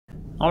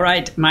All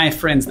right, my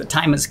friends, the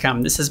time has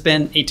come. This has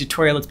been a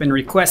tutorial that's been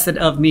requested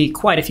of me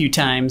quite a few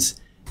times,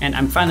 and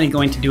I'm finally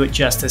going to do it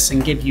justice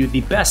and give you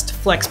the best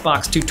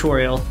Flexbox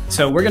tutorial.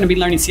 So we're going to be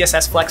learning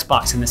CSS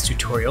Flexbox in this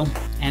tutorial,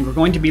 and we're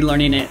going to be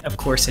learning it, of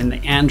course, in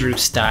the Andrew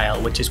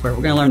style, which is where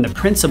we're going to learn the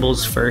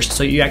principles first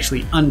so you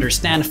actually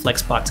understand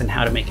Flexbox and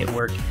how to make it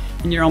work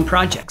in your own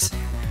projects.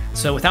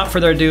 So without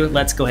further ado,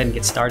 let's go ahead and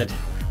get started.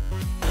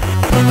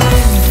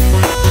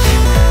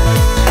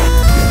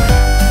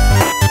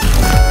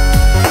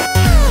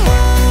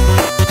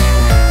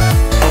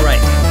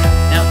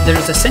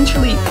 There's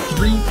essentially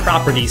three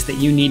properties that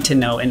you need to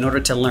know in order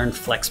to learn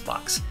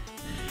Flexbox.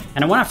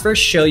 And I want to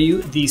first show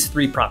you these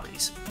three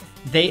properties.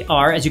 They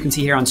are, as you can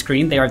see here on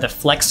screen, they are the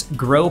Flex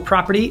Grow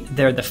property,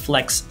 they're the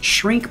Flex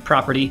Shrink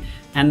property,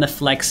 and the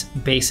Flex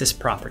Basis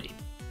property.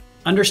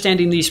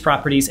 Understanding these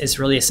properties is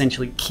really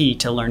essentially key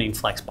to learning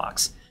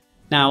Flexbox.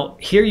 Now,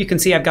 here you can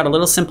see I've got a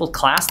little simple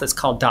class that's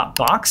called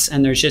 .box,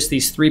 and there's just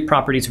these three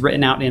properties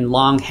written out in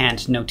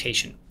longhand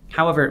notation.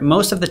 However,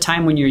 most of the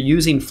time when you're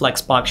using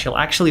Flexbox, you'll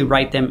actually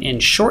write them in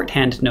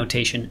shorthand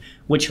notation,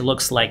 which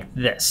looks like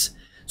this.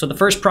 So the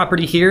first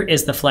property here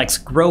is the Flex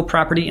Grow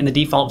property, and the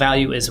default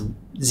value is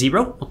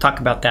 0. We'll talk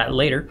about that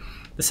later.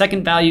 The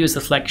second value is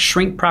the Flex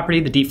Shrink property.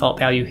 The default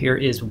value here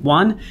is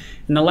 1.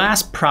 And the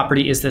last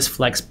property is this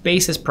Flex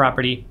Basis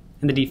property,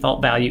 and the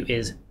default value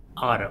is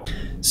auto.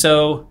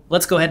 So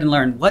let's go ahead and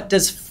learn, what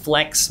does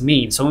flex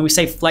mean? So when we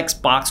say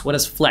Flexbox, what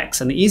is flex?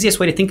 And the easiest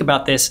way to think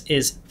about this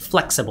is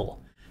flexible.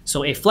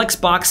 So a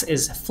Flexbox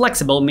is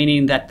flexible,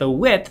 meaning that the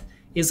width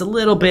is a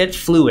little bit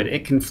fluid.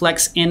 It can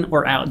flex in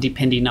or out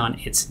depending on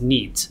its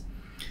needs.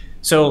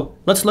 So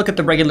let's look at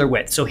the regular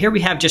width. So here we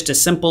have just a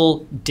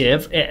simple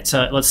div.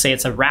 Let's say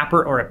it's a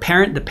wrapper or a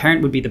parent. The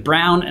parent would be the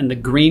brown and the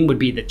green would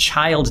be the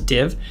child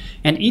div.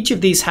 And each of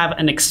these have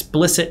an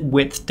explicit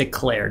width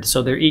declared.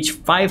 So they're each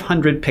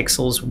 500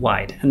 pixels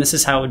wide. And this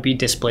is how it would be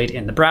displayed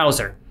in the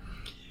browser.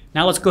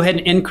 Now let's go ahead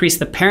and increase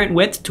the parent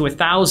width to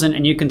 1000,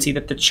 and you can see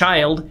that the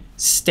child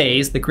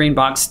stays, the green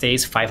box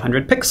stays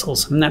 500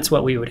 pixels, and that's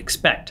what we would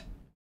expect.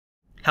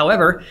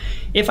 However,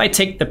 if I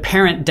take the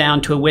parent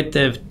down to a width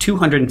of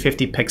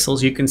 250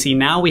 pixels, you can see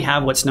now we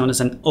have what's known as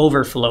an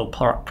overflow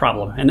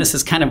problem. And this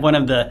is kind of one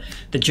of the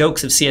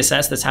jokes of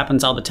CSS. This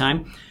happens all the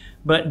time.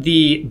 But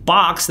the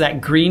box,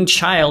 that green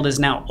child, is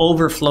now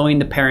overflowing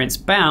the parent's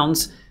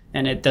bounds,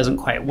 and it doesn't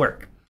quite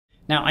work.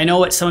 Now, I know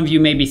what some of you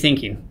may be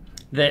thinking.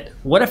 That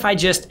what if I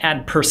just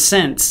add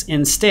percents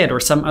instead, or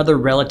some other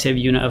relative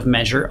unit of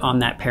measure on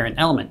that parent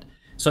element?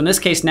 So in this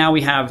case, now we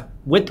have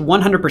width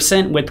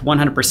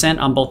 100%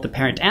 on both the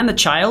parent and the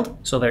child.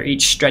 So they're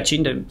each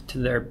stretching to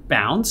their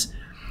bounds.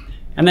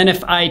 And then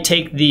if I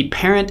take the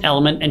parent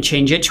element and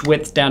change its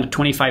width down to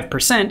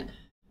 25%,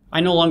 I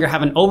no longer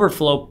have an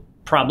overflow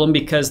problem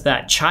because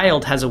that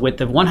child has a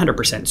width of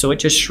 100%. So it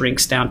just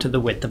shrinks down to the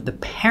width of the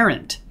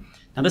parent.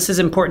 Now this is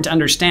important to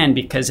understand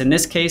because in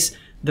this case,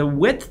 the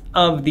width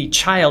of the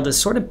child is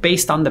sort of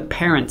based on the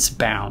parent's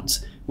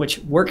bounds, which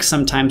works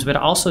sometimes, but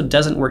also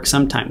doesn't work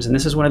sometimes. And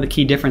this is one of the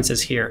key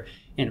differences here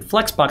in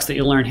Flexbox that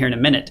you'll learn here in a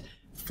minute.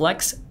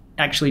 Flex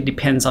actually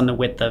depends on the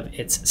width of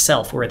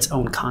itself or its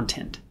own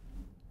content.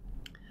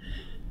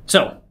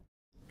 So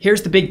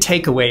here's the big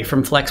takeaway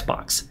from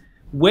Flexbox.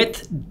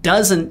 Width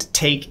doesn't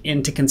take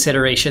into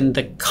consideration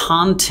the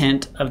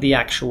content of the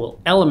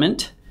actual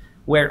element,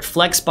 where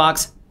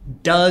Flexbox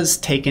does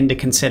take into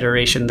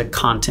consideration the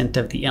content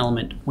of the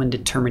element when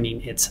determining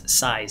its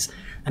size.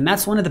 And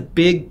that's one of the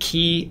big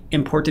key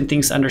important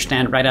things to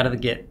understand right out of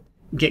the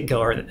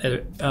get-go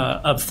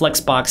of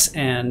Flexbox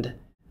and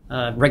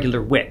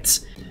regular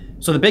widths.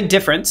 So the big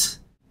difference,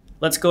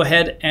 let's go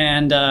ahead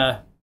and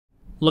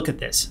look at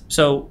this.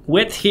 So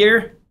width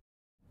here,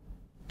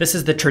 this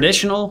is the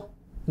traditional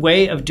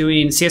way of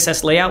doing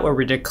CSS layout where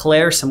we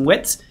declare some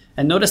widths.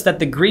 And notice that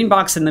the green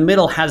box in the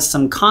middle has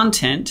some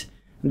content.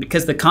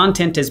 Because the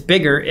content is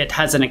bigger, it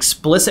has an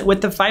explicit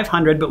width of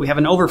 500, but we have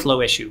an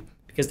overflow issue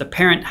because the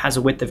parent has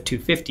a width of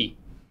 250.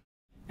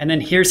 And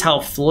then here's how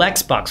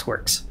Flexbox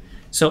works.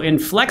 So in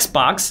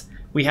Flexbox,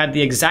 we have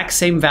the exact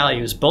same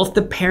values. Both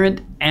the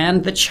parent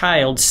and the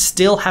child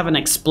still have an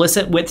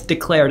explicit width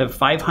declared of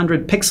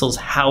 500 pixels.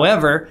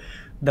 However,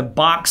 the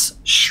box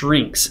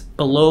shrinks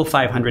below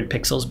 500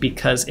 pixels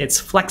because it's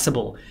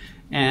flexible.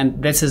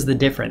 And this is the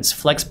difference.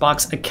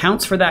 Flexbox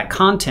accounts for that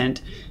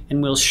content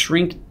and will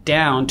shrink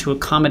down to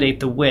accommodate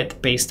the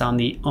width based on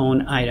the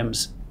own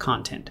item's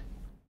content.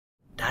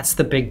 That's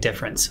the big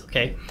difference,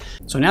 okay?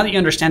 So now that you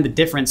understand the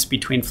difference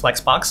between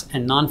Flexbox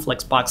and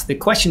non-Flexbox, the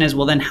question is,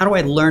 well then how do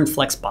I learn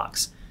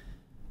Flexbox?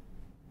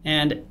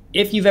 And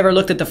if you've ever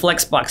looked at the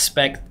Flexbox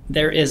spec,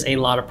 there is a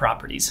lot of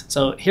properties.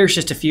 So here's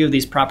just a few of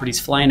these properties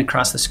flying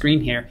across the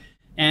screen here.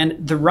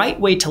 And the right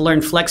way to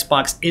learn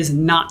Flexbox is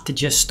not to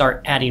just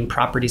start adding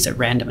properties at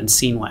random and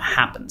seeing what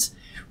happens.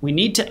 We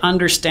need to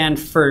understand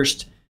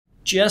first,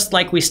 just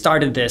like we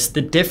started this,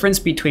 the difference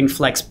between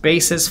Flex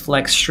Basis,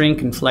 Flex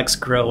Shrink, and Flex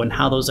Grow and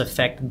how those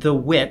affect the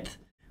width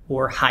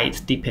or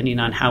height, depending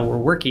on how we're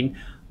working,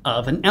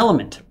 of an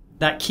element.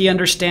 That key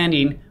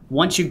understanding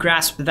once you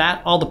grasp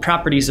that, all the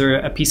properties are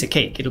a piece of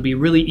cake. It'll be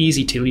really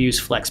easy to use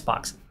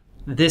Flexbox.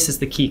 This is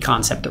the key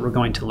concept that we're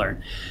going to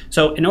learn.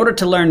 So in order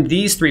to learn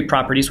these three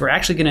properties, we're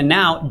actually going to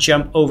now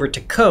jump over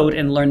to code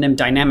and learn them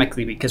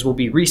dynamically, because we'll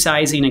be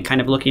resizing and kind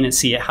of looking and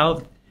see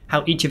how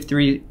each of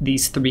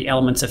these three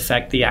elements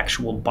affect the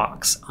actual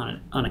box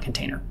on a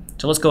container.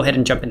 So let's go ahead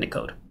and jump into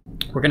code.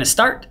 We're going to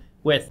start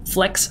with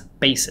flex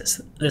basis.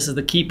 This is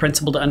the key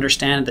principle to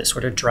understand that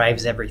sort of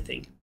drives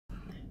everything.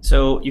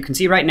 So you can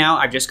see right now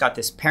I've just got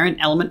this parent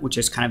element, which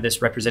is kind of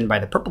this represented by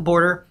the purple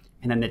border.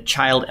 And then the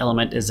child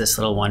element is this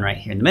little one right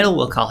here in the middle.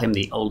 We'll call him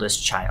the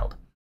oldest child.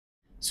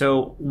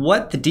 So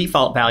what the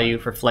default value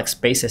for flex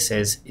basis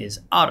is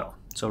auto.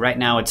 So right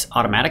now it's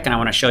automatic, and I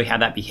want to show you how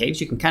that behaves.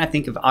 You can kind of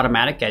think of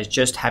automatic as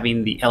just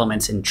having the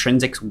element's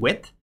intrinsic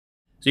width.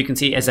 So you can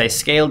see as I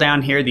scale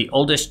down here, the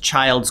oldest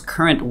child's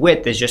current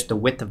width is just the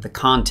width of the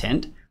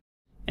content.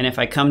 And if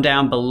I come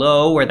down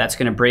below where that's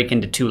going to break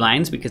into two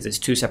lines because it's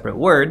two separate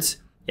words,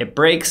 it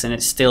breaks and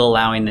it's still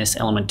allowing this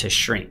element to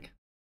shrink.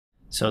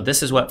 So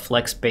this is what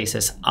flex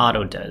basis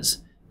auto does.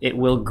 It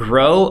will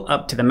grow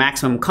up to the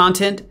maximum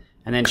content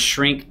and then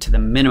shrink to the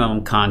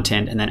minimum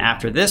content. And then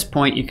after this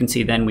point, you can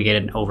see then we get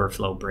an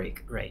overflow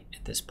break right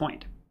at this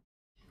point.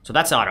 So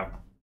that's auto.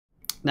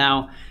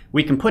 Now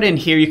we can put in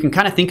here, you can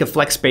kind of think of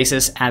flex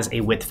basis as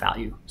a width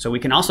value. So we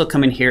can also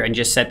come in here and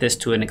just set this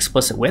to an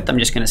explicit width. I'm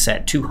just going to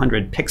set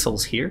 200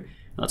 pixels here.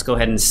 Let's go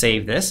ahead and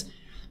save this.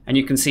 And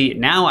you can see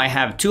now I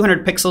have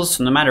 200 pixels.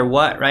 So no matter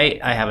what, right?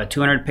 I have a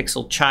 200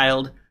 pixel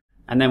child.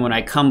 And then when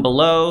I come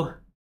below,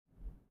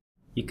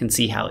 you can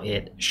see how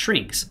it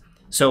shrinks.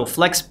 So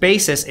flex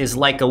basis is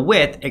like a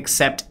width,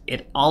 except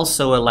it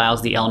also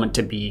allows the element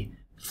to be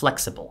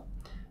flexible.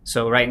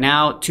 So right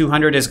now,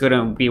 200 is going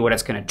to be what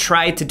it's going to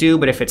try to do,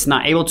 but if it's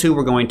not able to,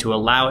 we're going to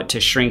allow it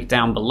to shrink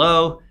down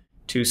below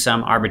to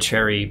some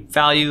arbitrary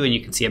value, and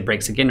you can see it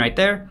breaks again right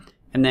there.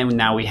 And then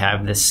now we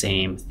have the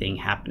same thing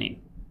happening.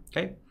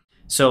 Okay.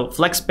 So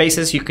flex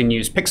basis, you can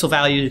use pixel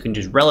values, you can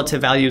use relative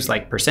values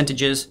like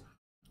percentages,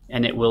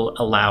 and it will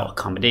allow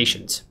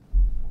accommodations.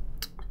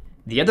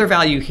 The other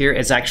value here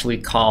is actually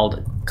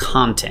called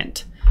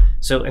content.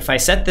 So if I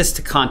set this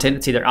to content,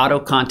 it's either auto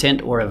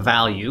content or a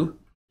value.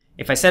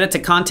 If I set it to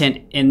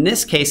content, in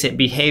this case, it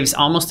behaves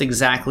almost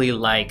exactly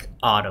like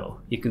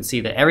auto. You can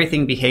see that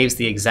everything behaves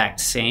the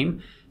exact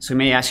same. So you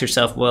may ask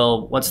yourself,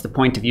 well, what's the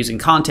point of using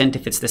content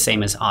if it's the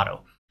same as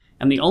auto?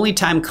 And the only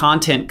time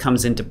content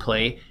comes into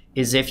play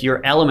is if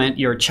your element,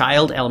 your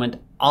child element,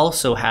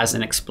 also has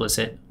an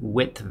explicit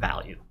width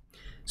value.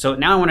 So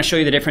now I want to show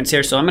you the difference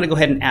here. So I'm going to go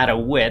ahead and add a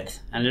width,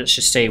 and let's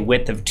just say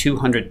width of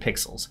 200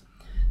 pixels.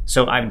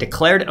 So I've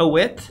declared a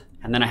width,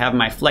 and then I have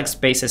my flex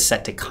basis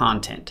set to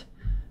content.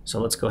 So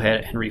let's go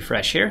ahead and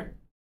refresh here.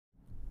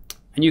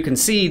 And you can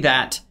see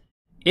that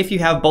if you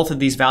have both of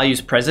these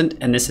values present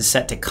and this is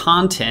set to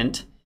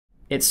content,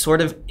 it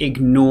sort of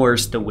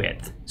ignores the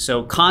width.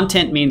 So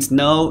content means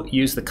no,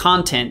 use the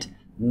content,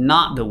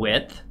 not the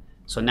width.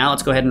 So now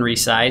let's go ahead and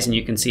resize, and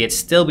you can see it's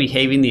still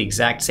behaving the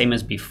exact same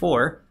as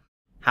before.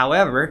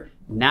 However,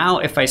 now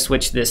if I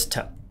switch this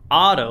to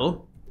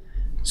auto,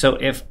 so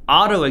if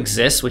auto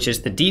exists, which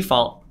is the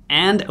default,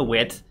 and a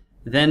width,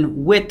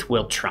 then width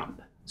will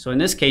trump. So in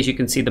this case, you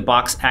can see the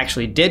box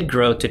actually did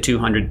grow to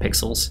 200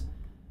 pixels.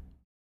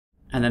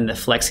 And then the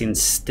flexing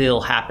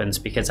still happens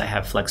because I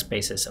have flex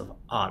basis of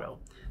auto.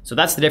 So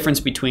that's the difference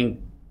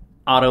between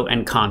auto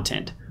and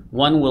content.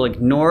 One will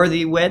ignore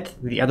the width,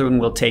 the other one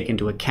will take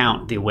into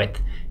account the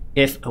width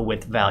if a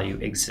width value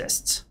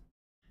exists.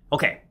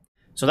 Okay.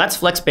 So that's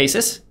flex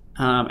basis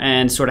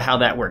and sort of how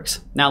that works.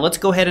 Now let's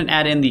go ahead and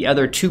add in the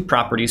other two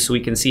properties so we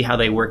can see how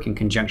they work in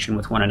conjunction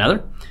with one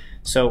another.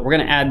 So we're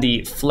going to add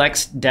the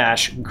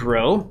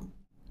flex-grow,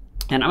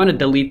 and I'm going to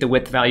delete the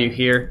width value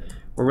here.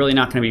 We're really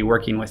not going to be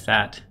working with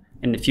that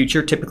in the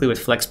future. Typically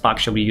with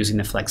Flexbox, you'll be using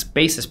the flex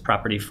basis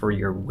property for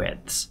your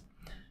widths.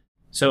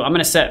 So I'm going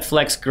to set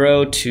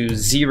flex-grow to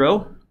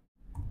 0,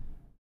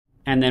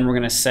 and then we're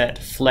going to set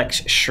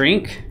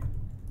flex-shrink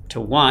to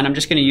 1. I'm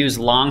just going to use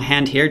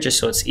longhand here just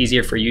so it's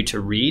easier for you to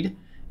read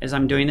as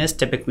I'm doing this.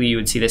 Typically you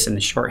would see this in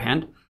the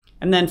shorthand.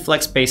 And then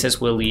flex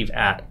basis we'll leave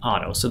at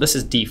auto. So this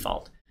is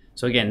default.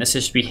 So again, this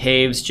just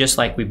behaves just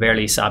like we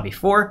barely saw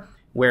before,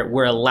 where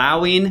we're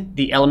allowing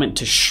the element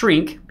to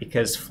shrink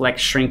because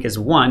flex shrink is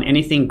 1.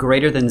 Anything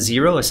greater than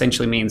 0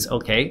 essentially means,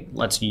 okay,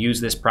 let's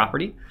use this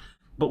property.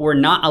 But we're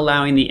not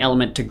allowing the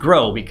element to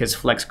grow because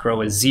flex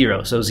grow is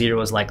 0. So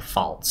 0 is like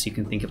false. You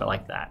can think of it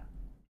like that.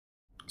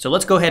 So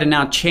let's go ahead and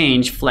now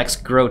change flex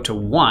grow to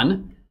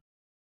 1.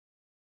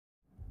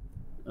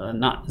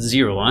 Not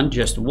 0 1,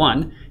 just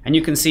 1. And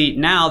you can see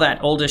now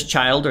that oldest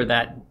child or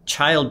that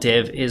child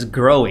div is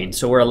growing.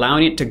 So we're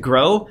allowing it to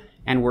grow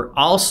and we're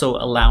also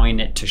allowing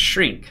it to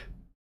shrink.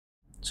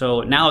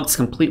 So now it's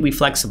completely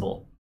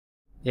flexible.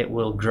 It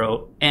will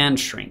grow and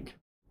shrink.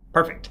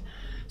 Perfect.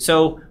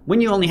 So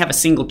when you only have a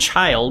single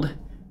child,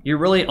 you're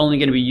really only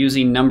going to be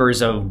using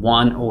numbers of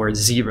 1 or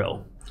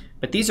 0.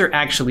 But these are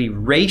actually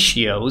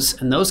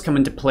ratios, and those come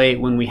into play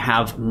when we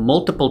have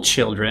multiple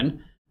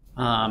children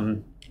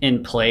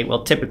in play.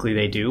 Well, typically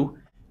they do.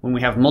 when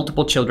we have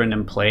multiple children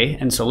in play.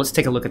 And so let's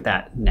take a look at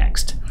that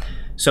next.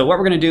 So what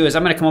we're going to do is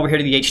I'm going to come over here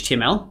to the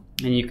HTML,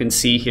 and you can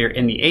see here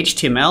in the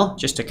HTML,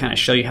 just to kind of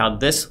show you how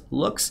this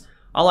looks,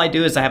 all I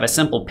do is I have a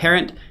simple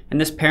parent,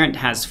 and this parent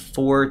has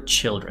 4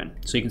 children.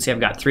 So you can see I've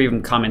got 3 of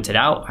them commented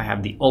out. I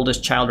have the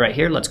oldest child right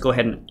here. Let's go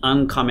ahead and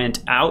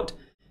uncomment out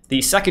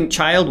the second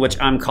child,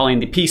 which I'm calling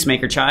the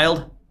peacemaker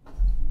child.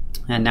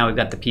 And now we've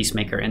got the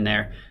peacemaker in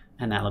there,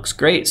 and that looks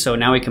great. So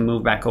now we can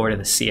move back over to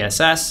the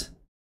CSS,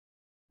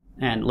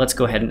 and let's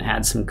go ahead and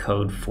add some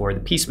code for the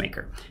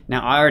peacemaker.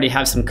 Now I already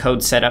have some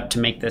code set up to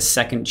make this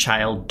second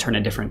child turn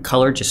a different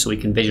color, just so we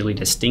can visually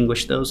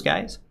distinguish those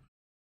guys.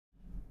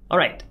 All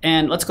right,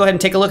 and let's go ahead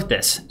and take a look at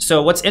this.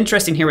 So what's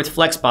interesting here with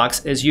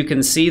Flexbox is you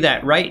can see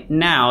that right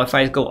now, if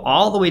I go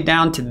all the way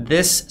down to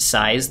this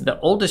size, the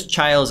oldest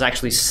child is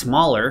actually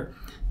smaller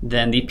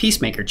than the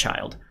peacemaker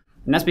child.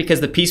 And that's because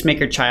the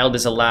peacemaker child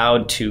is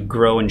allowed to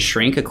grow and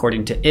shrink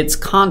according to its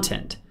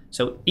content.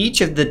 So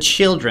each of the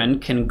children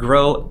can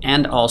grow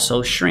and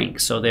also shrink.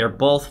 So they're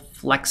both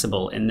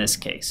flexible in this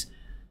case.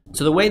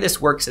 So the way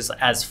this works is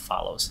as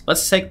follows.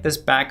 Let's take this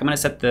back. I'm going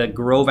to set the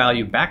grow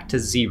value back to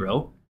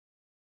 0.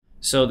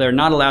 So they're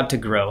not allowed to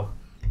grow.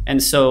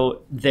 And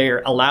so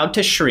they're allowed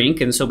to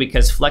shrink. And so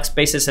because Flex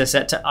Basis is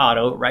set to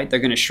auto, right, they're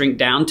going to shrink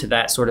down to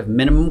that sort of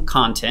minimum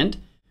content.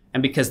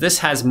 And because this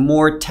has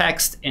more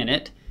text in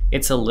it,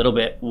 it's a little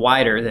bit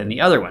wider than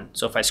the other one.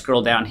 So if I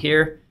scroll down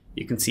here,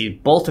 you can see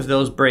both of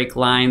those break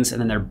lines,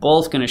 and then they're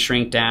both going to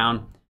shrink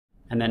down.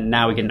 And then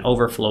now we get an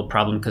overflow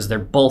problem because they're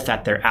both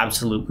at their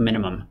absolute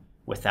minimum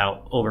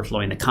without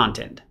overflowing the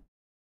content.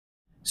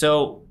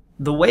 So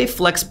the way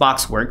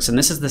Flexbox works, and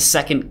this is the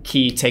second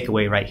key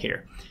takeaway right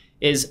here,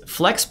 is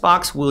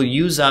Flexbox will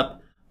use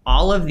up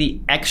all of the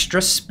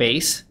extra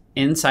space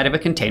inside of a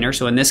container.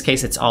 So in this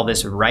case, it's all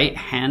this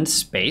right-hand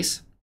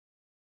space.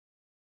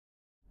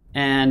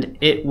 And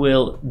it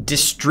will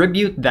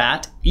distribute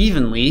that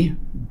evenly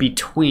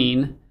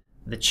between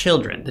the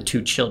children, the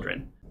 2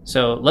 children.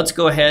 So let's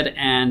go ahead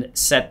and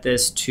set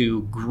this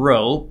to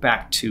grow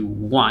back to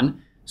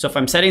 1. So if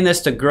I'm setting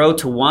this to grow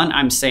to 1,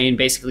 I'm saying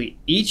basically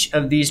each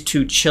of these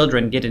 2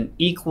 children get an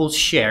equal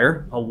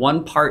share, a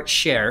 1-part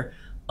share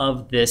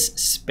of this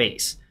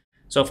space.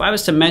 So if I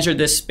was to measure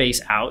this space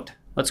out,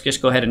 let's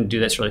just go ahead and do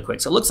this really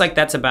quick. So it looks like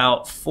that's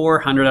about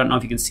 400, I don't know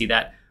if you can see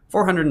that,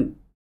 400,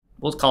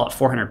 we'll call it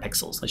 400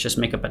 pixels. Let's just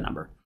make up a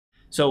number.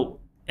 So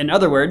in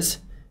other words,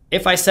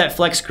 if I set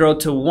flex grow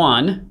to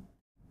 1,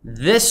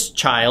 this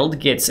child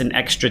gets an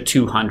extra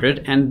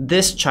 200 and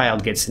this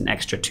child gets an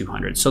extra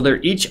 200. So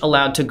they're each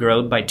allowed to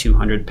grow by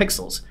 200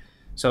 pixels.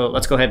 So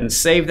let's go ahead and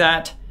save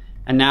that.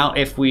 And now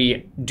if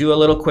we do a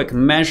little quick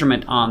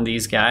measurement on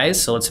these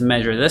guys, so let's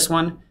measure this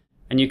one,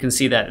 and you can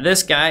see that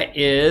this guy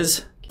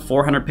is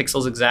 400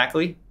 pixels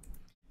exactly.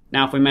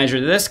 Now if we measure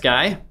this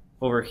guy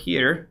over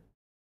here,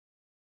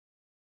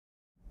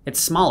 it's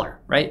smaller,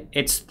 right?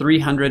 It's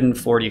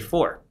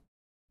 344.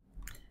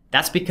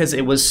 That's because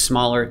it was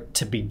smaller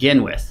to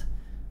begin with.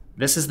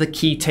 This is the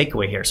key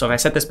takeaway here. So if I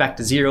set this back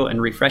to 0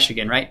 and refresh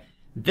again, right?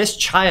 This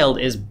child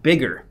is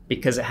bigger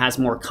because it has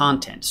more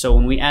content. So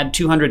when we add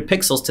 200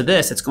 pixels to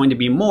this, it's going to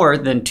be more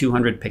than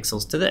 200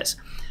 pixels to this.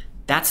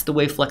 That's the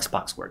way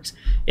Flexbox works.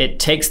 It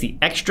takes the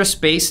extra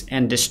space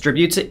and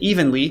distributes it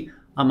evenly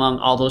among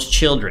all those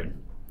children.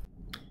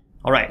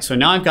 All right, so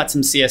now I've got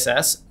some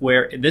CSS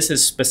where this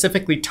is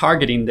specifically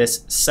targeting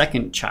this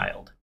second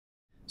child.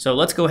 So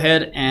let's go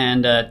ahead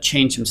and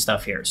change some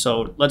stuff here.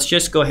 So let's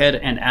just go ahead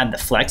and add the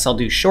flex. I'll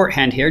do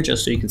shorthand here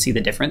just so you can see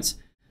the difference.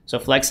 So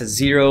flex is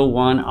 0,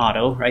 1,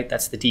 auto, right?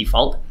 That's the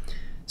default.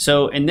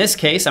 So in this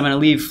case, I'm going to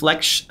leave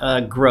flex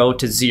grow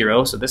to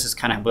 0. So this is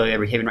kind of how they're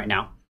behaving right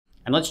now.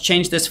 And let's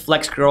change this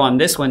flex grow on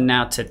this one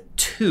now to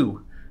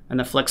 2, and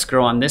the flex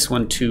grow on this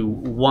one to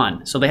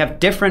 1. So they have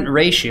different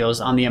ratios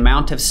on the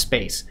amount of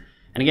space.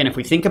 And again, if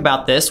we think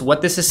about this,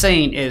 what this is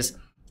saying is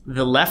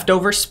the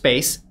leftover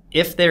space,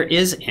 if there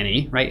is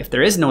any, right? If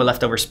there is no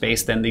leftover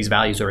space, then these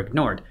values are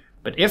ignored.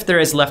 But if there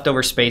is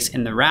leftover space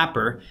in the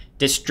wrapper,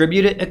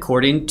 distribute it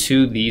according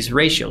to these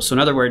ratios. So in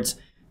other words,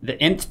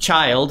 the nth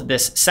child,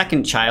 this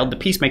second child, the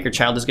peacemaker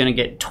child, is going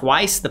to get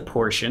twice the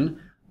portion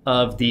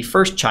of the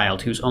first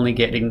child, who's only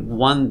getting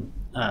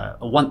a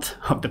 1/1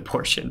 of the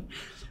portion.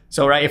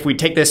 So right, if we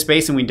take this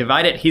space and we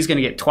divide it, he's going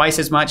to get twice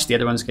as much. The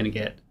other one's going to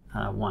get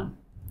 1.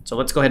 So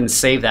let's go ahead and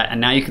save that.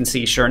 And now you can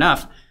see, sure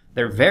enough,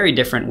 they're very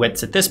different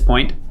widths at this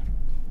point,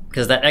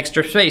 because that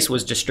extra space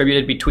was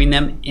distributed between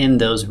them in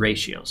those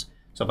ratios.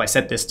 So if I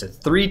set this to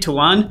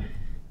 3:1,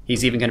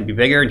 he's even going to be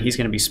bigger and he's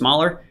going to be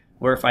smaller.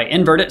 Or if I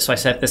invert it, so I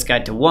set this guy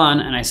to 1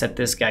 and I set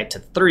this guy to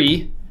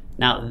 3,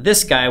 now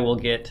this guy will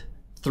get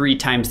 3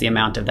 times the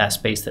amount of that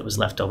space that was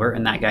left over,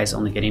 and that guy's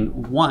only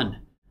getting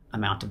 1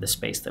 amount of the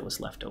space that was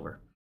left over.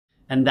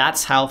 And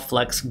that's how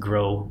flex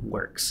grow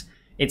works.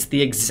 It's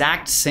the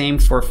exact same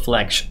for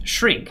flex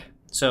shrink.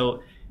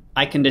 So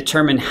I can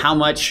determine how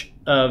much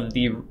of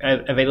the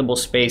available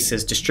space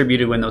is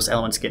distributed when those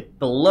elements get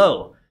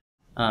below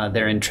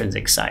their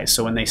intrinsic size.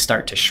 So when they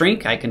start to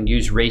shrink, I can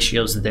use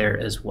ratios there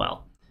as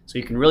well. So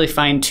you can really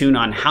fine tune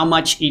on how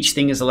much each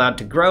thing is allowed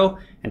to grow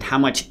and how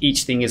much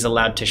each thing is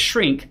allowed to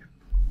shrink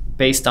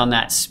based on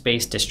that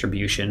space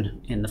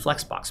distribution in the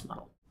Flexbox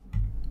model.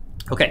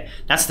 Okay,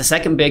 that's the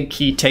second big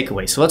key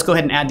takeaway. So let's go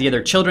ahead and add the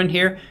other children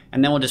here,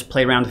 and then we'll just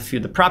play around with a few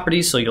of the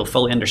properties so you'll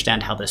fully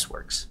understand how this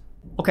works.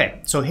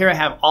 Okay, so here I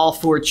have all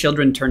 4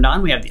 children turned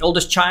on. We have the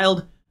oldest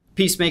child,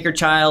 peacemaker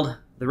child,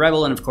 the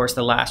rebel, and of course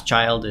the last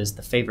child is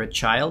the favorite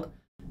child.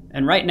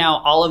 And right now,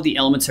 all of the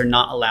elements are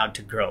not allowed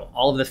to grow.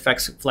 All of the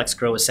flex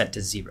grow is set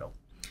to 0.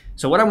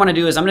 So what I want to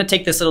do is I'm going to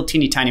take this little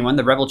teeny tiny one,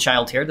 the rebel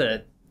child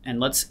here, and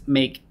let's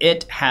make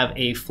it have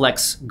a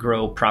flex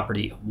grow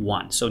property of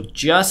 1. So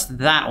just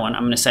that one,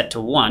 I'm going to set to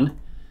 1.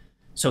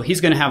 So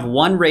he's going to have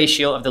 1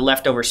 ratio of the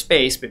leftover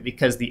space, but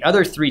because the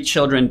other 3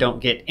 children don't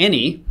get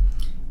any,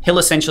 he'll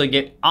essentially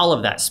get all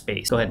of that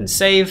space. Go ahead and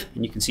save,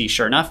 and you can see,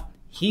 sure enough,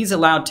 he's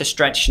allowed to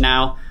stretch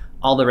now.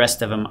 All the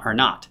rest of them are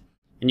not.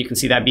 And you can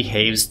see that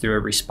behaves through a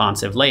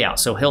responsive layout.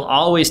 So he'll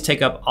always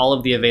take up all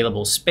of the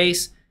available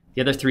space.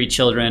 The other 3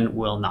 children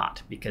will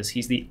not, because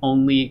he's the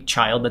only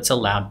child that's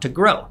allowed to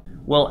grow.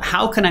 Well,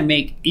 how can I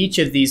make each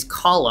of these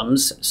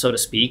columns, so to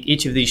speak,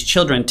 each of these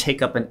children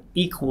take up an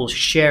equal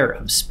share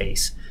of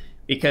space?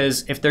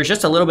 Because if there's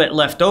just a little bit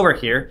left over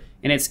here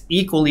and it's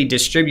equally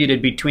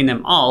distributed between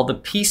them all, the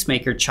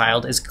peacemaker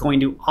child is going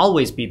to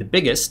always be the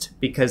biggest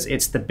because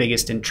it's the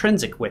biggest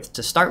intrinsic width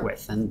to start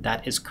with. And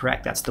that is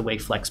correct. That's the way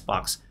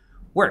Flexbox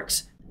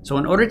works. So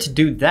in order to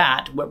do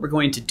that, what we're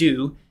going to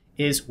do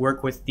is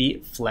work with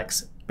the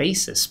flex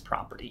basis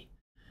property.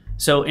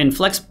 So in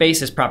flex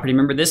basis property,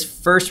 remember this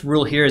first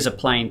rule here is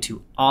applying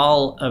to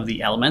all of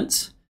the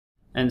elements.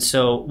 And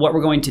so what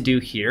we're going to do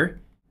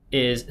here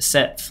is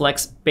set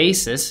flex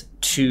basis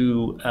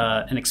to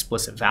an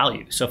explicit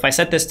value. So if I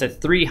set this to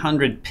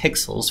 300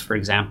 pixels, for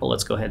example,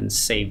 let's go ahead and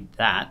save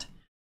that.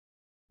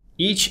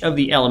 Each of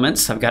the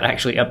elements, I've got to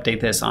actually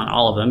update this on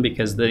all of them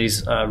because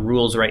these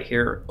rules right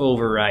here are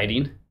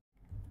overriding.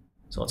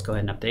 So let's go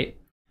ahead and update.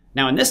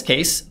 Now in this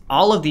case,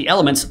 all of the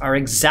elements are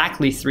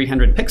exactly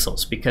 300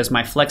 pixels because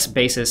my flex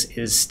basis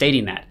is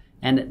stating that.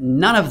 And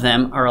none of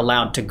them are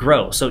allowed to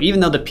grow. So even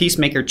though the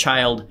peacemaker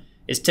child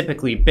is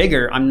typically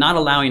bigger, I'm not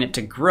allowing it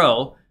to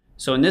grow.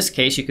 So in this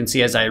case, you can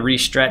see as I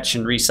restretch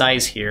and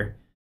resize here,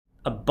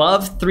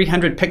 above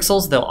 300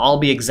 pixels, they'll all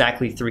be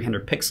exactly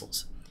 300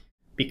 pixels.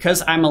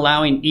 Because I'm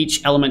allowing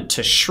each element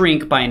to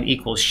shrink by an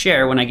equal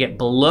share, when I get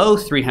below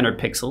 300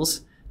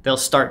 pixels, they'll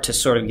start to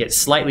sort of get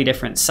slightly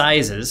different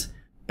sizes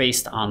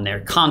based on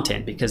their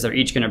content because they're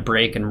each going to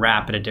break and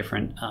wrap at a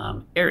different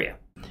area.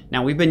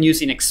 Now we've been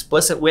using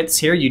explicit widths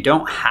here. You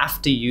don't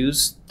have to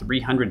use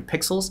 300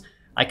 pixels.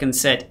 I can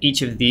set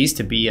each of these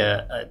to be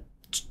a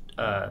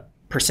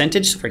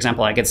percentage. So for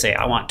example, I could say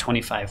I want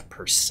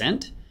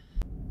 25%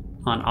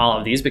 on all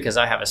of these because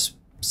I have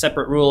a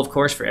separate rule, of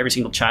course, for every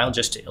single child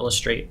just to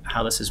illustrate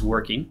how this is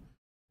working.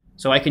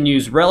 So I can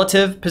use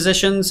relative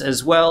positions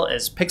as well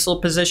as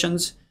pixel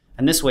positions.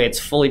 And this way it's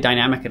fully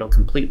dynamic. It'll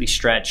completely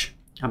stretch.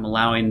 I'm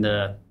allowing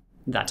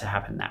that to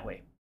happen that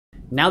way.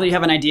 Now that you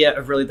have an idea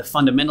of really the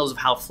fundamentals of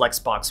how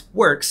Flexbox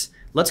works,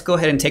 let's go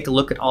ahead and take a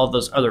look at all of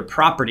those other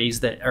properties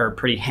that are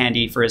pretty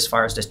handy for as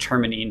far as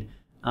determining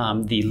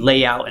the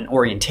layout and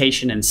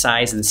orientation and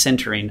size and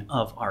centering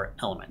of our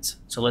elements.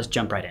 So let's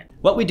jump right in.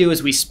 What we do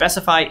is we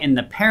specify in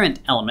the parent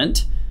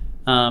element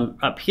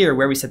up here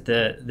where we set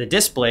the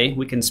display,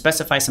 we can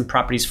specify some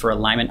properties for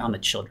alignment on the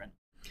children.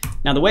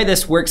 Now the way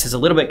this works is a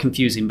little bit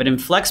confusing, but in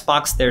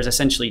Flexbox there's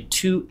essentially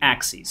 2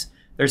 axes.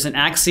 There's an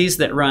axis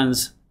that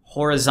runs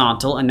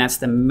horizontal, and that's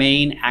the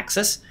main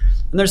axis.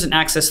 And there's an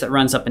axis that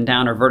runs up and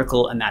down or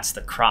vertical, and that's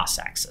the cross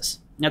axis.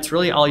 And that's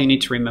really all you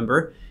need to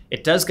remember.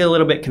 It does get a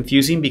little bit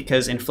confusing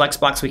because in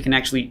Flexbox we can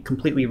actually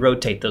completely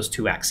rotate those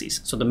 2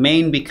 axes. So the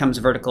main becomes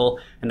vertical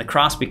and the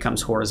cross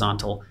becomes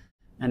horizontal,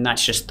 and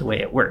that's just the way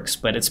it works,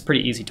 but it's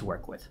pretty easy to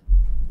work with.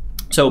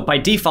 So by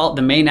default,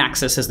 the main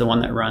axis is the one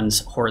that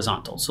runs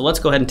horizontal. So let's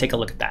go ahead and take a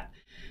look at that.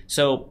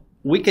 So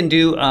we can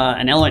do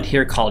an element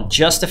here called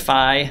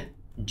justify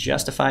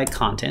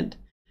content.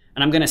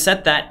 And I'm going to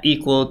set that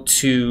equal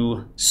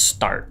to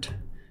start.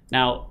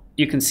 Now,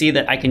 you can see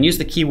that I can use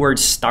the keyword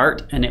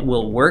start and it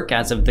will work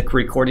as of the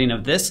recording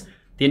of this.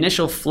 The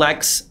initial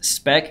Flex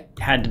spec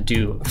had to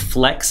do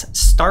flex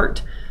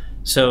start.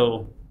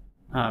 So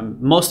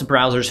most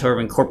browsers have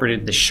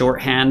incorporated the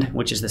shorthand,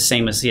 which is the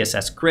same as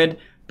CSS Grid.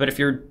 But if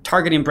you're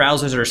targeting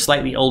browsers that are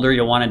slightly older,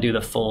 you'll want to do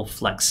the full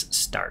flex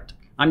start.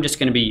 I'm just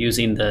going to be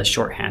using the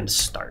shorthand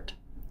start.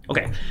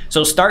 Okay,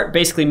 so start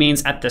basically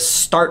means at the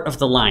start of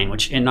the line,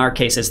 which in our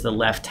case is the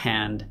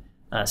left-hand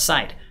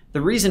side. The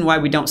reason why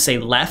we don't say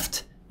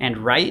left and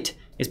right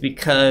is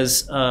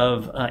because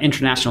of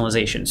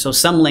internationalization. So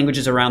some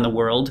languages around the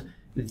world,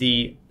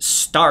 the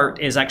start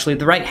is actually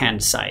the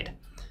right-hand side.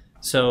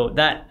 So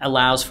that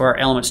allows for our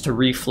elements to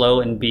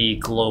reflow and be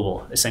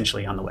global,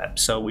 essentially, on the web.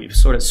 So we've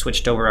sort of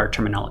switched over our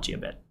terminology a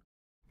bit.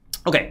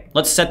 Okay,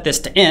 let's set this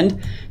to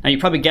end. Now you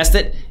probably guessed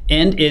it,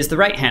 end is the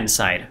right-hand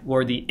side,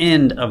 or the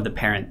end of the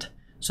parent.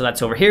 So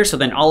that's over here, so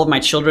then all of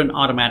my children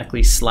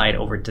automatically slide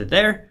over to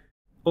there,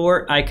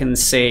 or I can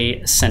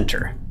say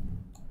center.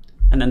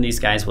 and then these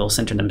guys will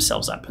center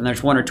themselves up. And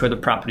there's one or two other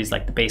properties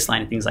like the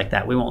baseline and things like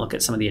that. We won't look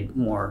at some of the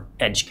more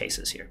edge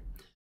cases here.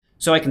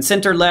 So I can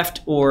center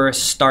left or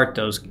start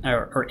those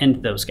or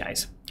end those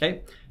guys,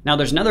 okay? Now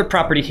there's another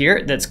property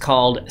here that's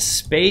called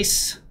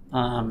space,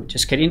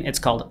 just kidding, it's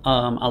called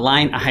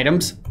align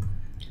items.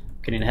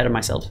 Getting ahead of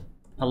myself.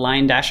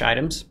 Align dash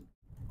items.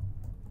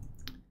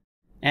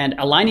 And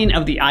aligning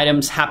of the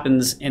items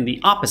happens in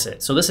the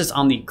opposite. So this is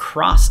on the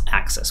cross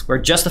axis, where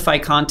justify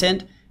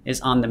content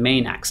is on the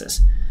main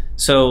axis.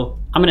 So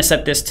I'm gonna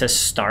set this to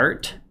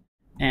start,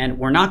 and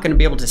we're not gonna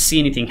be able to see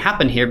anything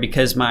happen here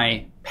because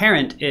my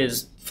parent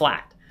is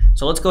flat.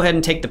 So let's go ahead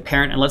and take the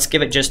parent and let's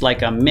give it just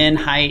like a min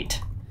height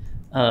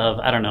of,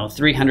 I don't know,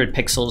 300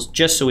 pixels,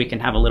 just so we can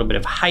have a little bit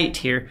of height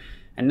here.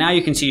 And now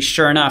you can see,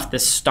 sure enough, the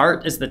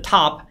start is the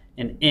top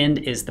and end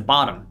is the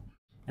bottom.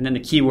 And then the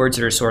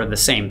keywords are sort of the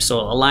same. So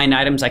align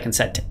items I can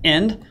set to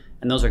end,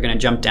 and those are gonna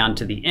jump down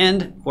to the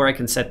end, or I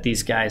can set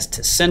these guys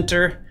to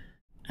center,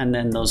 and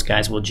then those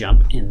guys will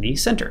jump in the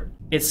center.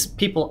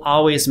 People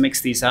always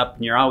mix these up,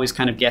 and you're always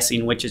kind of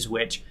guessing which is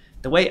which.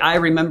 The way I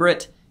remember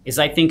it is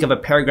I think of a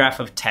paragraph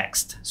of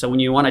text. So when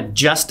you wanna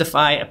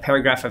justify a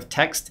paragraph of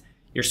text,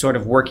 you're sort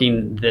of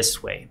working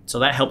this way. So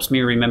that helps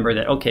me remember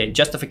that, okay,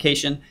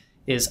 justification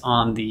is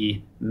on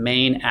the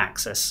main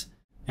axis,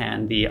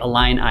 and the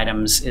align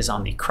items is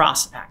on the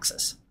cross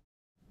axis.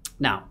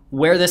 Now,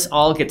 where this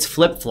all gets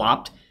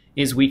flip-flopped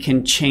is we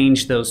can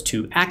change those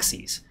two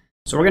axes.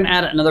 So we're gonna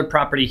add another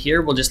property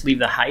here. We'll just leave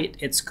the height.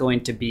 It's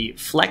going to be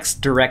flex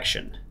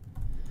direction.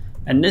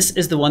 And this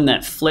is the one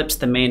that flips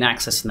the main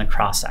axis and the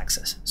cross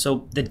axis.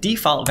 So the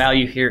default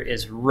value here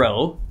is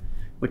row,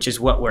 which is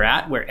what we're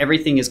at, where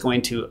everything is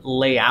going to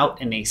lay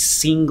out in a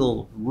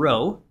single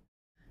row.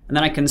 And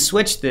then I can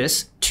switch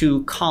this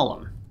to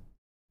column.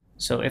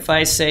 So if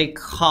I say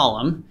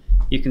column,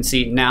 you can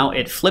see now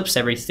it flips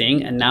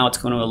everything, and now it's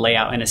going to lay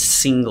out in a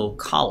single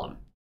column.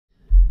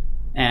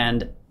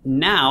 And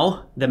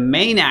now the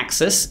main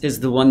axis is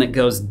the one that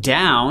goes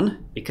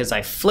down because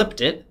I flipped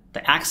it.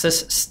 The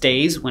axis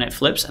stays when it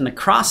flips, and the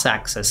cross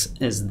axis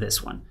is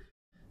this one.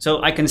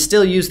 So I can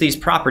still use these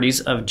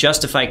properties of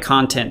justify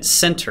content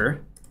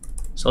center.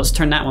 So let's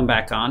turn that one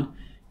back on.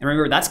 And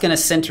remember, that's going to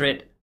center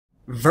it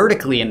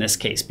vertically in this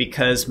case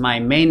because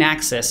my main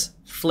axis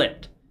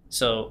flipped.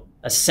 So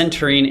a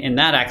centering in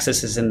that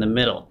axis is in the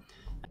middle.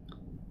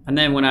 And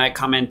then when I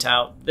comment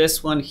out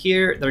this one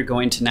here, they're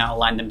going to now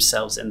align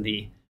themselves in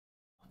the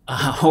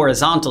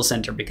horizontal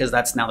center because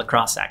that's now the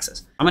cross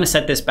axis. I'm going to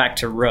set this back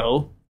to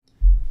row,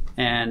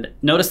 and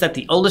notice that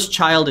the oldest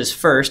child is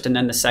first, and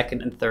then the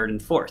second and third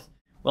and fourth.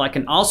 Well, I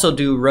can also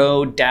do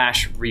row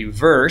dash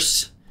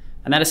reverse,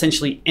 and that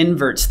essentially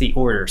inverts the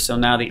order. So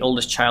now the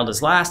oldest child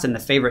is last and the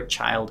favorite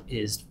child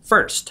is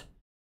first.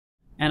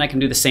 And I can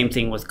do the same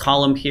thing with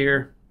column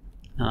here.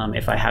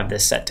 If I have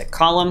this set to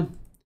column,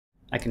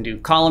 I can do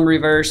column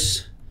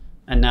reverse,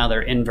 and now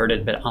they're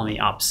inverted but on the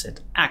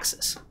opposite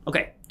axis.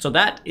 Okay, so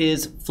that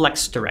is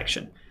flex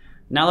direction.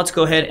 Now let's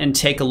go ahead and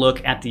take a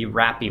look at the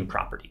wrapping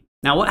property.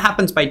 Now what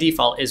happens by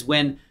default is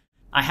when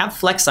I have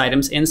flex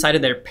items inside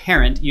of their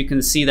parent, you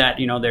can see that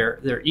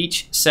they're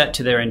each set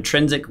to their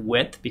intrinsic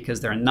width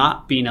because they're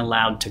not being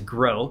allowed to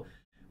grow,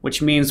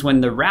 which means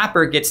when the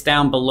wrapper gets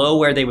down below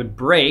where they would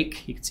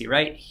break, you can see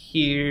right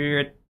here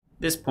at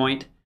this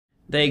point,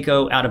 they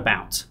go out of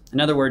bounds. In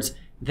other words,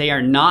 they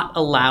are not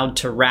allowed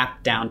to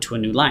wrap down to a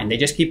new line. They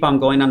just keep on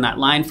going on that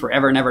line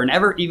forever and ever and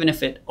ever, even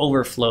if it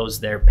overflows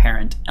their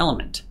parent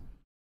element.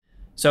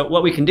 So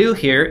what we can do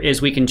here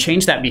is we can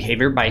change that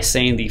behavior by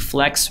saying the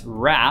flex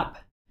wrap.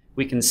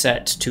 We can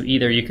set to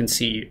either, you can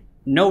see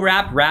no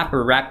wrap, wrap,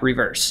 or wrap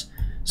reverse.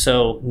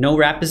 So no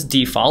wrap is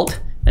default.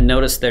 And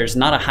notice there's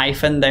not a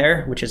hyphen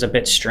there, which is a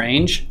bit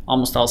strange.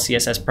 Almost all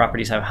CSS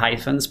properties have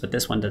hyphens, but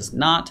this one does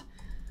not.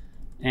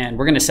 And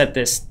we're going to set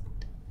this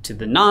to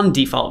the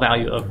non-default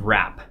value of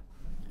wrap.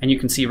 And you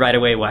can see right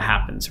away what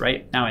happens,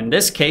 right? Now in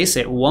this case,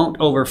 it won't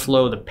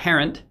overflow the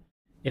parent.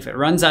 If it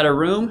runs out of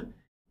room,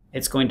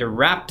 it's going to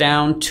wrap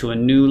down to a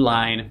new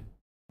line.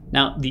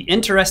 Now the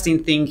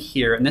interesting thing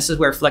here, and this is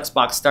where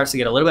Flexbox starts to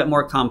get a little bit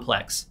more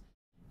complex,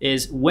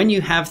 is when you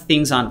have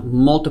things on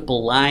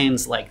multiple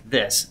lines like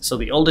this. So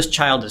the oldest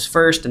child is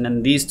first, and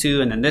then these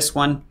two, and then this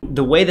one.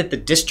 The way that the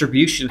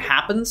distribution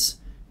happens,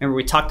 remember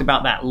we talked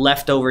about that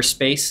leftover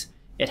space,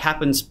 it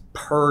happens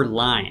per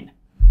line.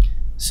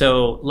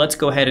 So let's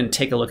go ahead and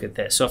take a look at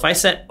this. So if I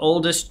set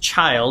oldest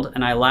child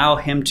and I allow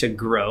him to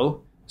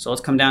grow, so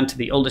let's come down to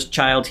the oldest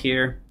child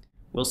here.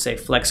 We'll say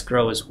flex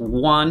grow is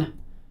 1.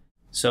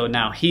 So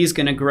now he's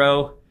gonna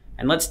grow.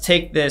 And let's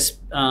take this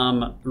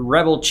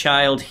rebel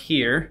child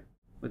here,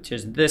 which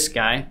is this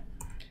guy,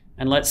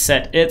 and let's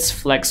set its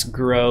flex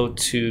grow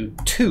to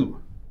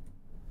 2.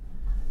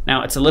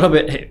 Now it's a little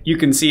bit, you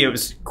can see it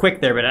was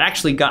quick there, but it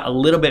actually got a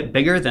little bit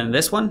bigger than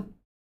this one.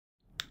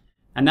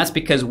 And that's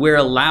because we're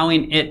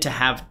allowing it to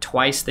have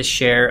twice the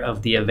share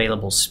of the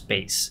available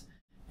space.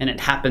 And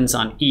it happens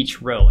on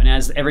each row. And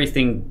as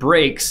everything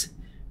breaks,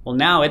 well,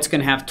 now it's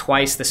going to have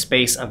twice the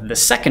space of the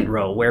second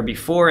row, where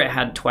before it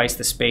had twice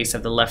the space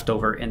of the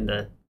leftover in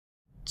the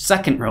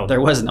second row.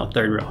 There was no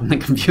third row. I'm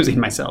confusing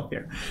myself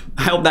here.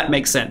 I hope that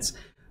makes sense.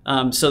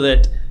 So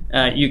that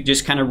you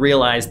just kind of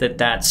realize that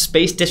that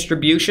space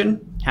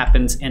distribution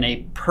happens in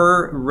a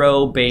per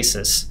row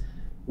basis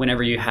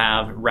whenever you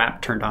have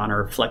wrap turned on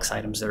or flex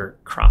items that are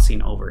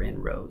crossing over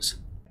in rows.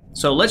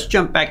 So let's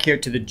jump back here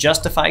to the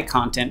justify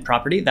content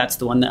property. That's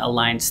the one that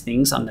aligns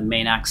things on the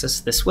main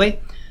axis this way.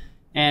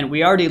 And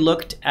we already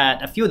looked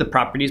at a few of the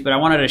properties, but I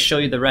wanted to show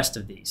you the rest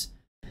of these.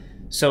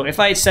 So if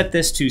I set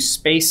this to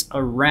space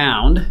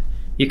around,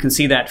 you can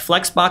see that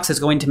Flexbox is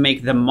going to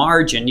make the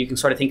margin, you can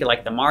sort of think of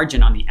like the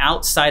margin on the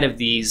outside of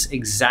these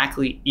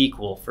exactly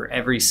equal for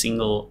every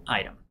single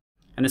item.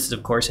 And this is,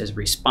 of course, is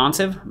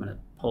responsive. I'm going to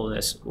pull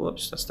this,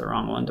 whoops, that's the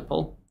wrong one to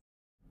pull.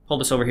 Pull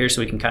this over here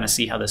so we can kind of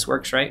see how this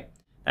works, right?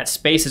 That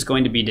space is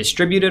going to be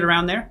distributed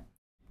around there.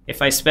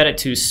 If I set it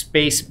to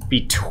space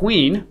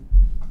between,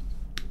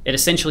 it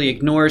essentially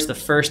ignores the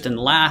first and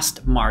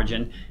last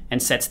margin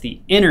and sets the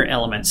inner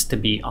elements to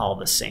be all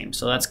the same.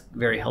 So that's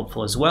very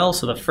helpful as well.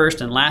 So the first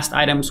and last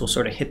items will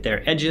sort of hit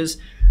their edges,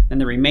 and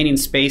the remaining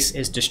space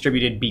is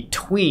distributed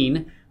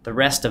between the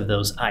rest of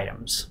those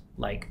items,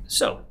 like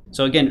so.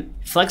 So again,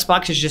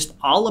 Flexbox is just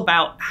all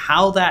about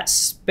how that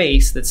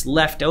space that's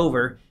left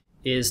over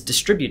is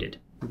distributed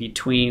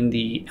between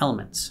the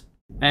elements.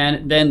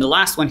 And then the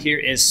last one here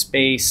is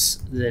space.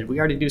 Did we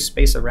already do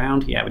space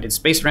around? Yeah, we did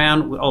space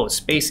around. Oh,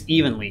 space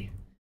evenly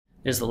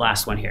is the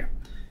last one here.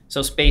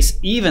 So space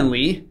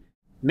evenly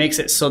makes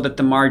it so that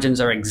the margins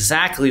are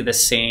exactly the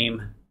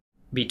same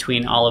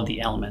between all of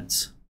the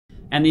elements.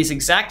 And these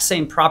exact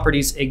same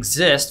properties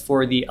exist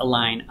for the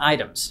align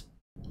items.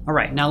 All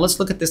right, now let's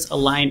look at this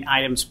align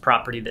items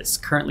property that's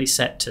currently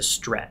set to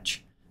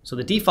stretch. So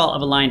the default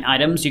of align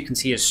items you can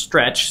see is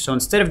stretch. So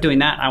instead of doing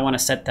that, I want to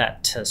set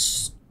that to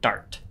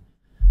start.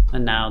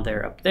 And now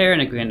they're up there,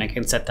 and again, I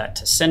can set that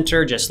to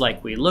center just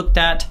like we looked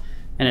at.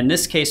 And in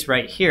this case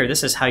right here,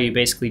 this is how you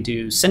basically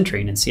do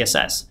centering in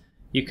CSS.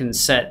 You can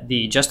set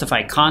the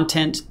justify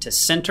content to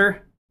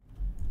center,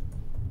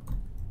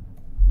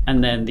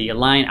 and then the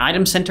align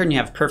item center, and you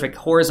have perfect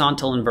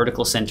horizontal and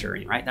vertical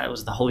centering, right? That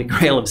was the holy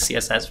grail of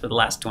CSS for the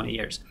last 20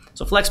 years.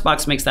 So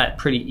Flexbox makes that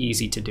pretty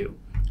easy to do,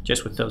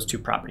 just with those two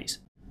properties.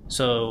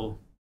 So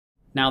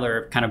now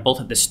they're kind of both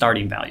at the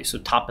starting value, so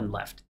top and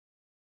left.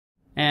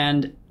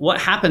 And what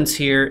happens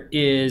here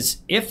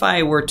is if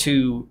I were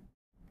to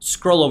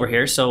scroll over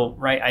here, so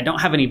right, I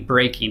don't have any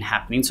breaking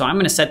happening, so I'm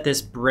going to set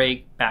this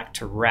break back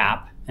to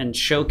wrap and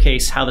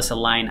showcase how this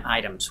align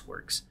items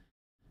works.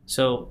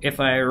 So if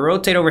I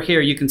rotate over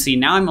here, you can see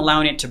now I'm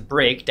allowing it to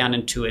break down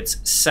into its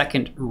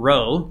second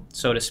row,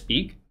 so to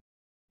speak.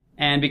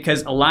 And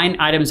because align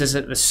items is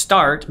at the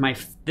start,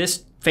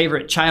 this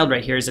favorite child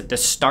right here is at the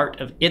start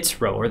of its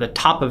row, or the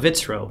top of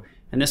its row,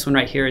 and this one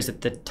right here is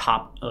at the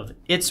top of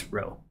its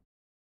row.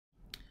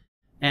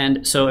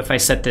 And so if I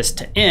set this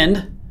to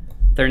end,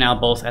 they're now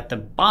both at the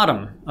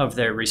bottom of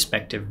their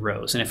respective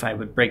rows. And if I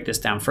would break this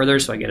down further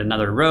so I get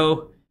another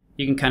row,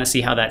 you can kind of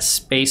see how that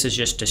space is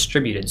just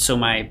distributed. So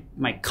my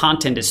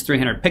content is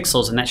 300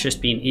 pixels, and that's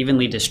just being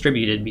evenly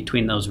distributed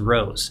between those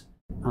rows,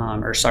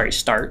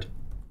 start.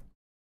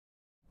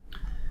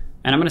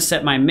 And I'm going to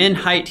set my min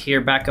height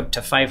here back up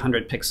to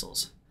 500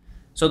 pixels.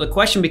 So the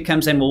question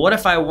becomes then, well, what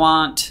if I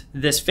want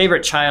this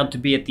favorite child to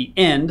be at the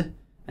end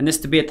and this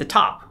to be at the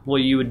top? Well,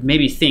 you would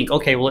maybe think,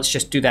 okay, well, let's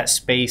just do that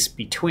space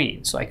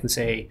between. So I can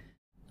say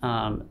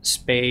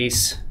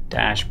space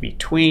dash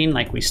between,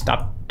 like we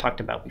talked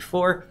about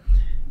before,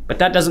 but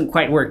that doesn't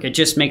quite work. It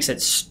just makes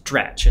it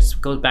stretch. It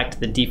goes back to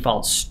the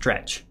default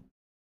stretch.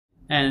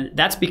 And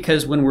that's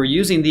because when we're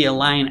using the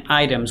align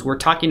items, we're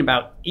talking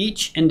about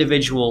each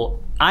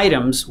individual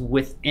items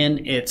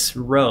within its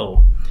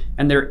row.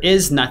 And there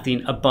is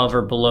nothing above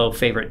or below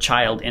favorite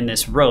child in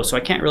this row, so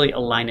I can't really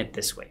align it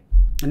this way.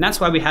 And that's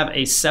why we have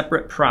a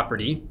separate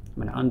property, I'm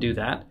going to undo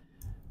that,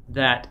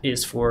 that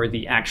is for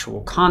the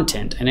actual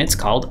content, and it's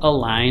called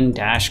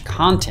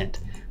align-content.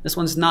 This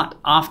one's not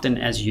often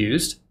as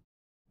used,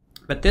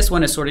 but this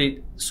one is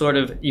sort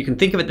of, you can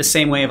think of it the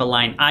same way of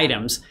align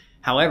items.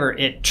 However,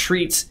 it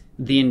treats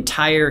the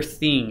entire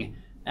thing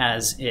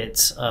as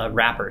its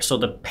wrapper. So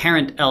the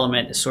parent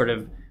element is sort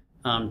of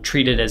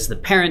treated as the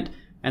parent,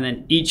 and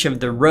then each of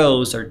the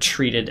rows are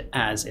treated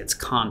as its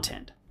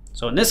content.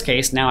 So in this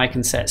case, now I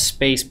can set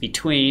space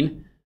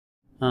between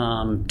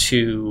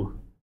to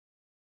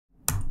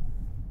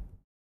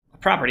a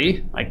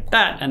property like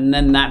that, and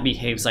then that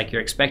behaves like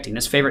you're expecting.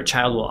 This favorite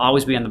child will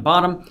always be on the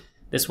bottom.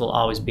 This will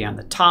always be on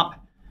the top.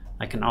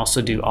 I can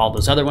also do all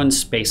those other ones,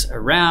 space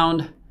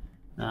around,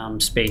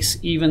 space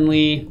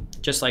evenly,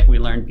 just like we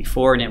learned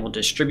before, and it will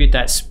distribute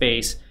that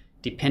space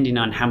depending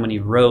on how many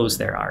rows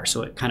there are.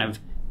 So it kind of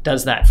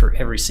does that for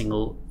every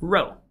single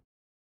row.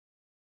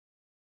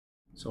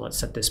 So let's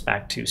set this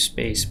back to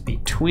space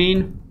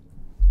between.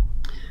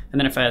 And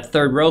then if a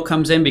third row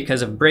comes in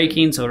because of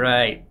breaking, so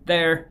right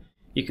there,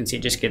 you can see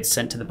it just gets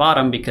sent to the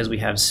bottom because we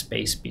have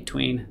space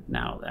between.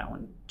 Now that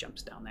one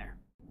jumps down there.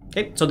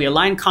 Okay, so the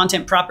align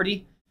content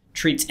property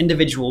treats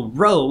individual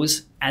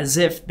rows as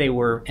if they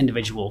were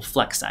individual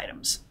flex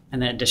items.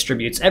 and then it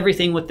distributes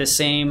everything with the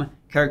same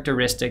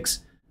characteristics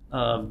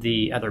of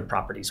the other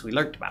properties we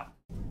learned about.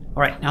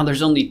 All right, now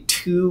there's only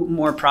 2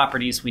 more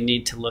properties we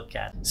need to look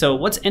at. So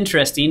what's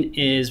interesting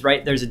is,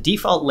 right, there's a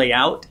default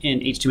layout in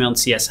HTML and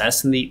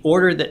CSS, and the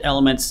order that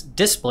elements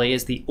display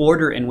is the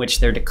order in which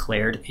they're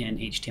declared in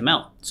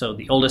HTML. So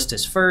the oldest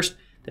is first,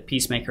 the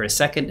peacemaker is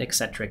second,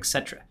 etc.,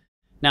 etc.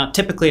 Now,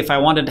 typically, if I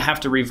wanted to have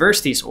to reverse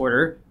this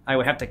order, I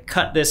would have to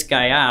cut this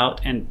guy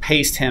out and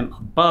paste him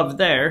above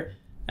there,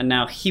 and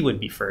now he would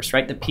be first,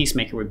 right? The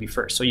peacemaker would be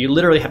first. So you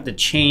literally have to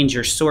change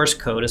your source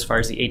code as far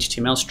as the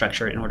HTML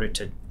structure in order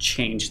to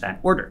change that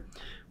order.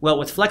 Well,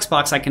 with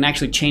Flexbox, I can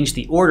actually change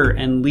the order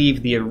and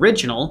leave the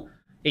original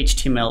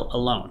HTML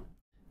alone.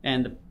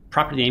 And the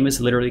property name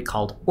is literally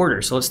called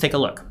order. So let's take a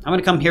look. I'm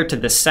gonna come here to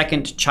the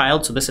second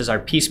child. So this is our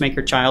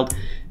peacemaker child,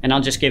 and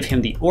I'll just give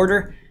him the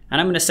order, and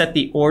I'm gonna set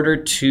the order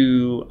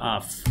to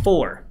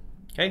 4,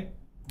 okay?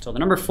 So the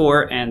number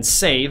 4 and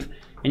save.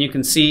 And you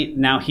can see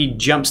now he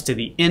jumps to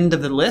the end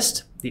of the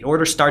list. The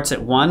order starts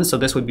at 1, so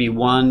this would be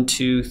 1,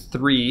 2,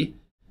 3.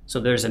 So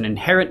there's an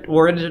inherent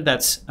order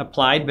that's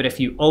applied, but if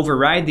you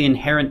override the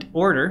inherent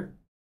order,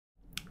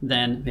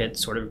 then it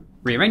sort of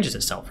rearranges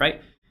itself,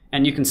 right?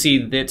 And you can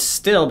see that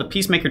still, the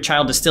peacemaker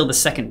child is still the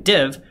second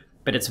div,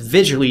 but it's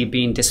visually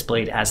being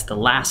displayed as the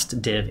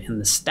last div in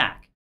the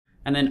stack.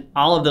 And then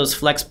all of those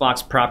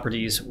Flexbox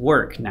properties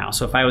work now.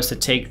 So if I was to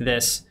take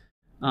this,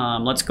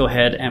 let's go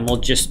ahead and we'll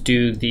just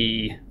do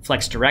the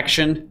flex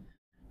direction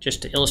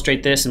just to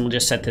illustrate this, and we'll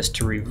just set this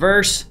to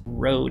reverse,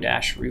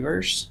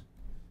 row-reverse.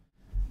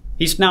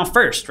 He's now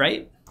first,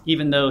 right?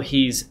 Even though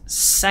he's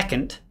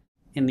second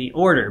in the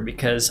order,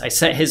 because I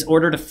set his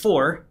order to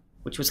 4,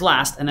 which was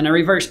last, and then I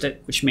reversed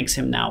it, which makes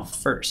him now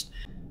first.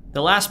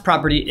 The last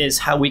property is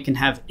how we can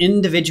have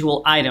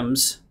individual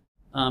items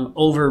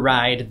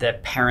override the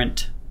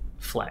parent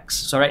flex.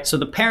 So, right, so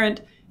the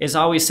parent is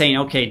always saying,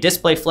 okay,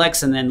 display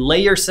flex and then lay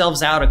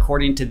yourselves out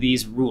according to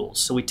these rules.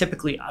 So we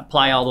typically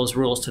apply all those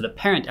rules to the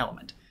parent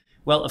element.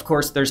 Well, of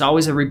course, there's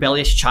always a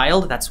rebellious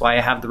child. That's why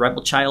I have the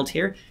rebel child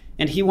here,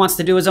 and he wants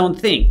to do his own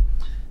thing.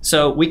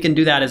 So we can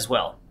do that as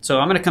well.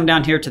 So I'm gonna come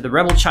down here to the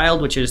rebel child,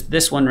 which is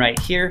this one right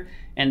here.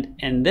 And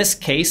in this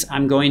case,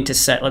 I'm going to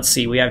set, let's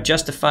see, we have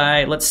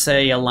justify, let's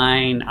say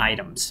align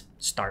items,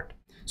 start.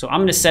 So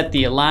I'm gonna set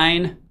the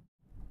align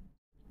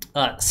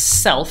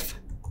self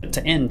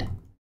to end.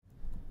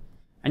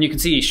 And you can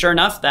see, sure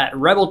enough, that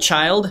rebel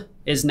child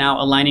is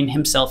now aligning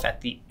himself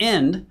at the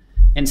end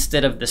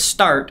instead of the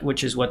start,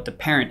 which is what the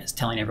parent is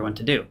telling everyone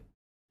to do.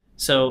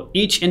 So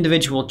each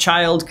individual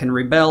child can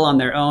rebel on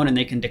their own, and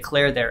they can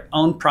declare their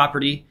own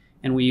property,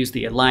 and we use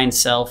the align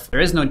self. There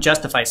is no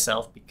justify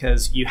self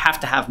because you have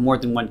to have more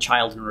than one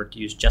child in order to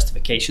use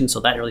justification, so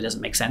that really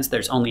doesn't make sense.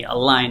 There's only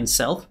align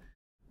self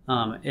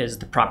is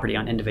the property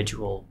on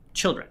individual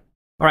children.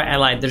 All right, I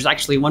lied. There's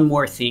actually one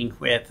more thing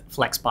with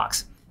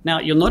Flexbox. Now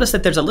you'll notice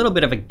that there's a little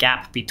bit of a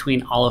gap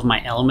between all of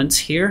my elements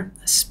here,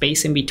 a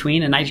space in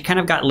between, and I kind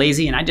of got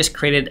lazy and I just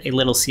created a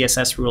little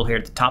CSS rule here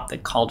at the top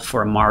that called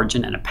for a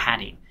margin and a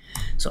padding.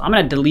 So I'm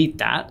gonna delete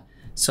that.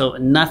 So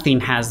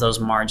nothing has those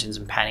margins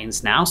and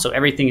paddings now. So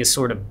everything is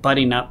sort of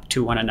butting up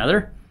to one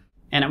another.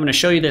 And I'm gonna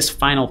show you this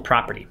final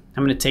property.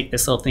 I'm gonna take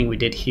this little thing we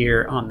did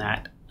here on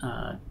that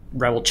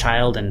rebel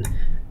child and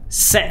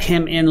set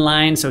him in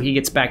line so he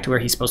gets back to where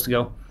he's supposed to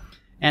go.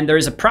 And there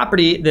is a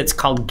property that's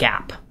called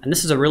gap. And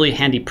this is a really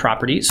handy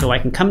property. So I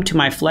can come to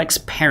my flex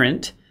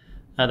parent,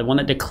 the one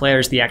that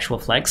declares the actual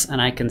flex, and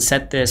I can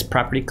set this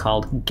property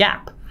called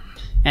gap.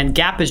 And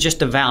gap is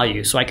just a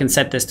value. So I can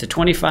set this to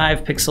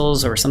 25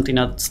 pixels or something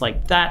else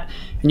like that.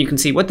 And you can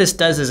see what this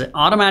does is it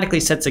automatically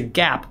sets a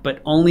gap,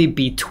 but only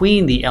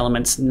between the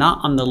elements, not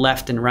on the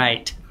left and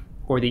right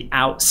or the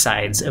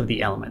outsides of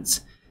the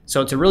elements.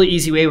 So it's a really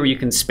easy way where you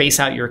can space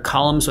out your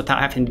columns without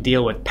having to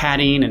deal with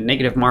padding and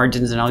negative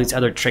margins and all these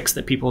other tricks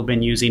that people have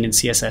been using in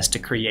CSS to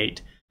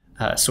create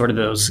sort of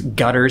those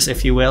gutters,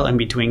 if you will, in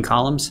between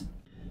columns.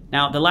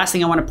 Now, the last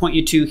thing I want to point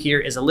you to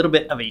here is a little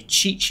bit of a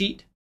cheat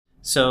sheet.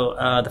 So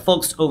the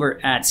folks over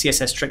at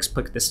CSS Tricks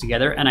put this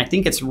together, and I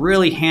think it's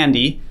really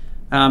handy.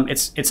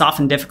 It's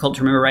often difficult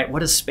to remember, right?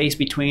 What is space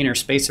between or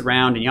space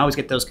around? And you always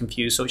get those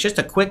confused. So it's just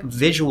a quick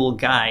visual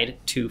guide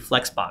to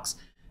Flexbox.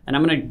 And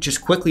I'm gonna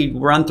just quickly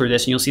run through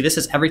this, and you'll see this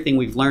is everything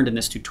we've learned in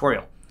this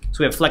tutorial. So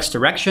we have flex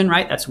direction,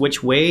 right? That's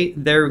which way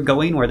they're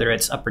going, whether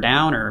it's up or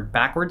down or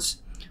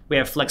backwards. We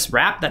have flex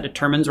wrap, that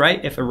determines,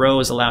 right, if a row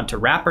is allowed to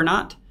wrap or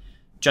not.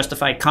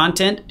 Justify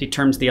content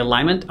determines the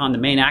alignment on the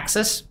main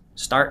axis.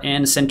 Start,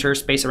 end, center,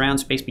 space around,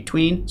 space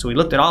between. So we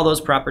looked at all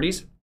those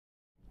properties.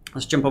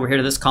 Let's jump over here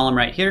to this column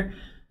right here.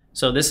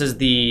 So this is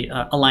the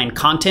align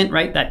content,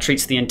 right? That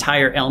treats the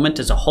entire element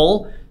as a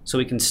whole. So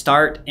we can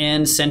start,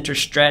 end, center,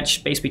 stretch,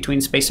 space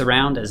between, space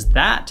around as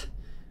that.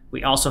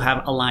 We also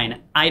have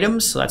align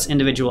items. So that's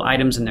individual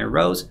items in their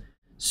rows.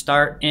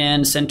 Start,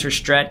 end, center,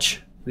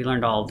 stretch. We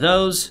learned all of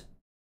those.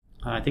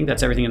 I think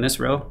that's everything in this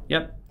row.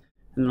 Yep.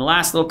 And the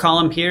last little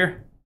column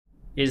here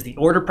is the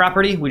order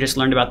property. We just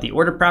learned about the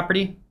order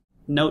property.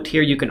 Note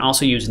here, you can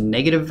also use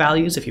negative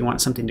values if you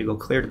want something to go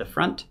clear to the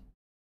front.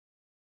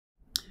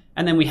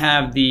 And then we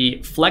have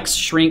the flex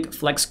shrink,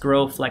 flex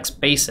grow, flex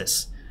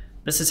basis.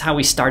 This is how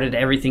we started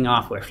everything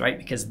off with, right?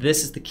 Because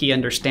this is the key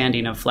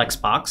understanding of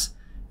Flexbox.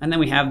 And then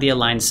we have the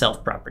align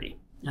self property,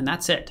 and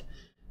that's it.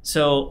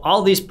 So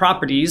all these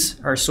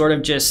properties are sort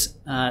of just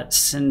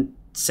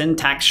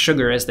syntax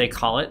sugar, as they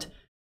call it.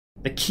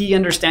 The key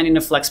understanding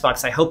of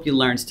Flexbox, I hope you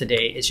learned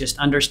today, is just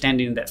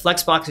understanding that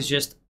Flexbox is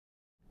just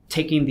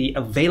taking the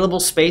available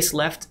space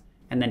left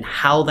and then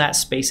how that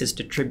space is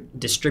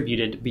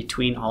distributed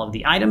between all of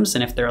the items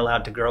and if they're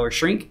allowed to grow or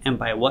shrink and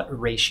by what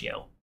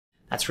ratio.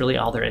 That's really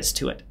all there is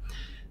to it.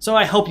 So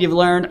I hope you've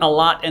learned a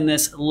lot in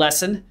this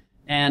lesson,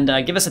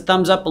 and give us a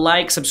thumbs up, a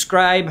like,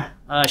 subscribe,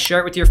 share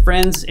it with your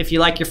friends if you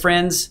like your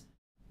friends.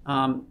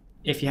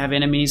 If you have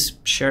enemies,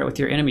 share it with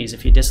your enemies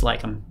if you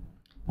dislike them.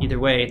 Either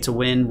way, it's a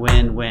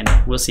win-win-win.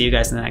 We'll see you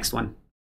guys in the next one.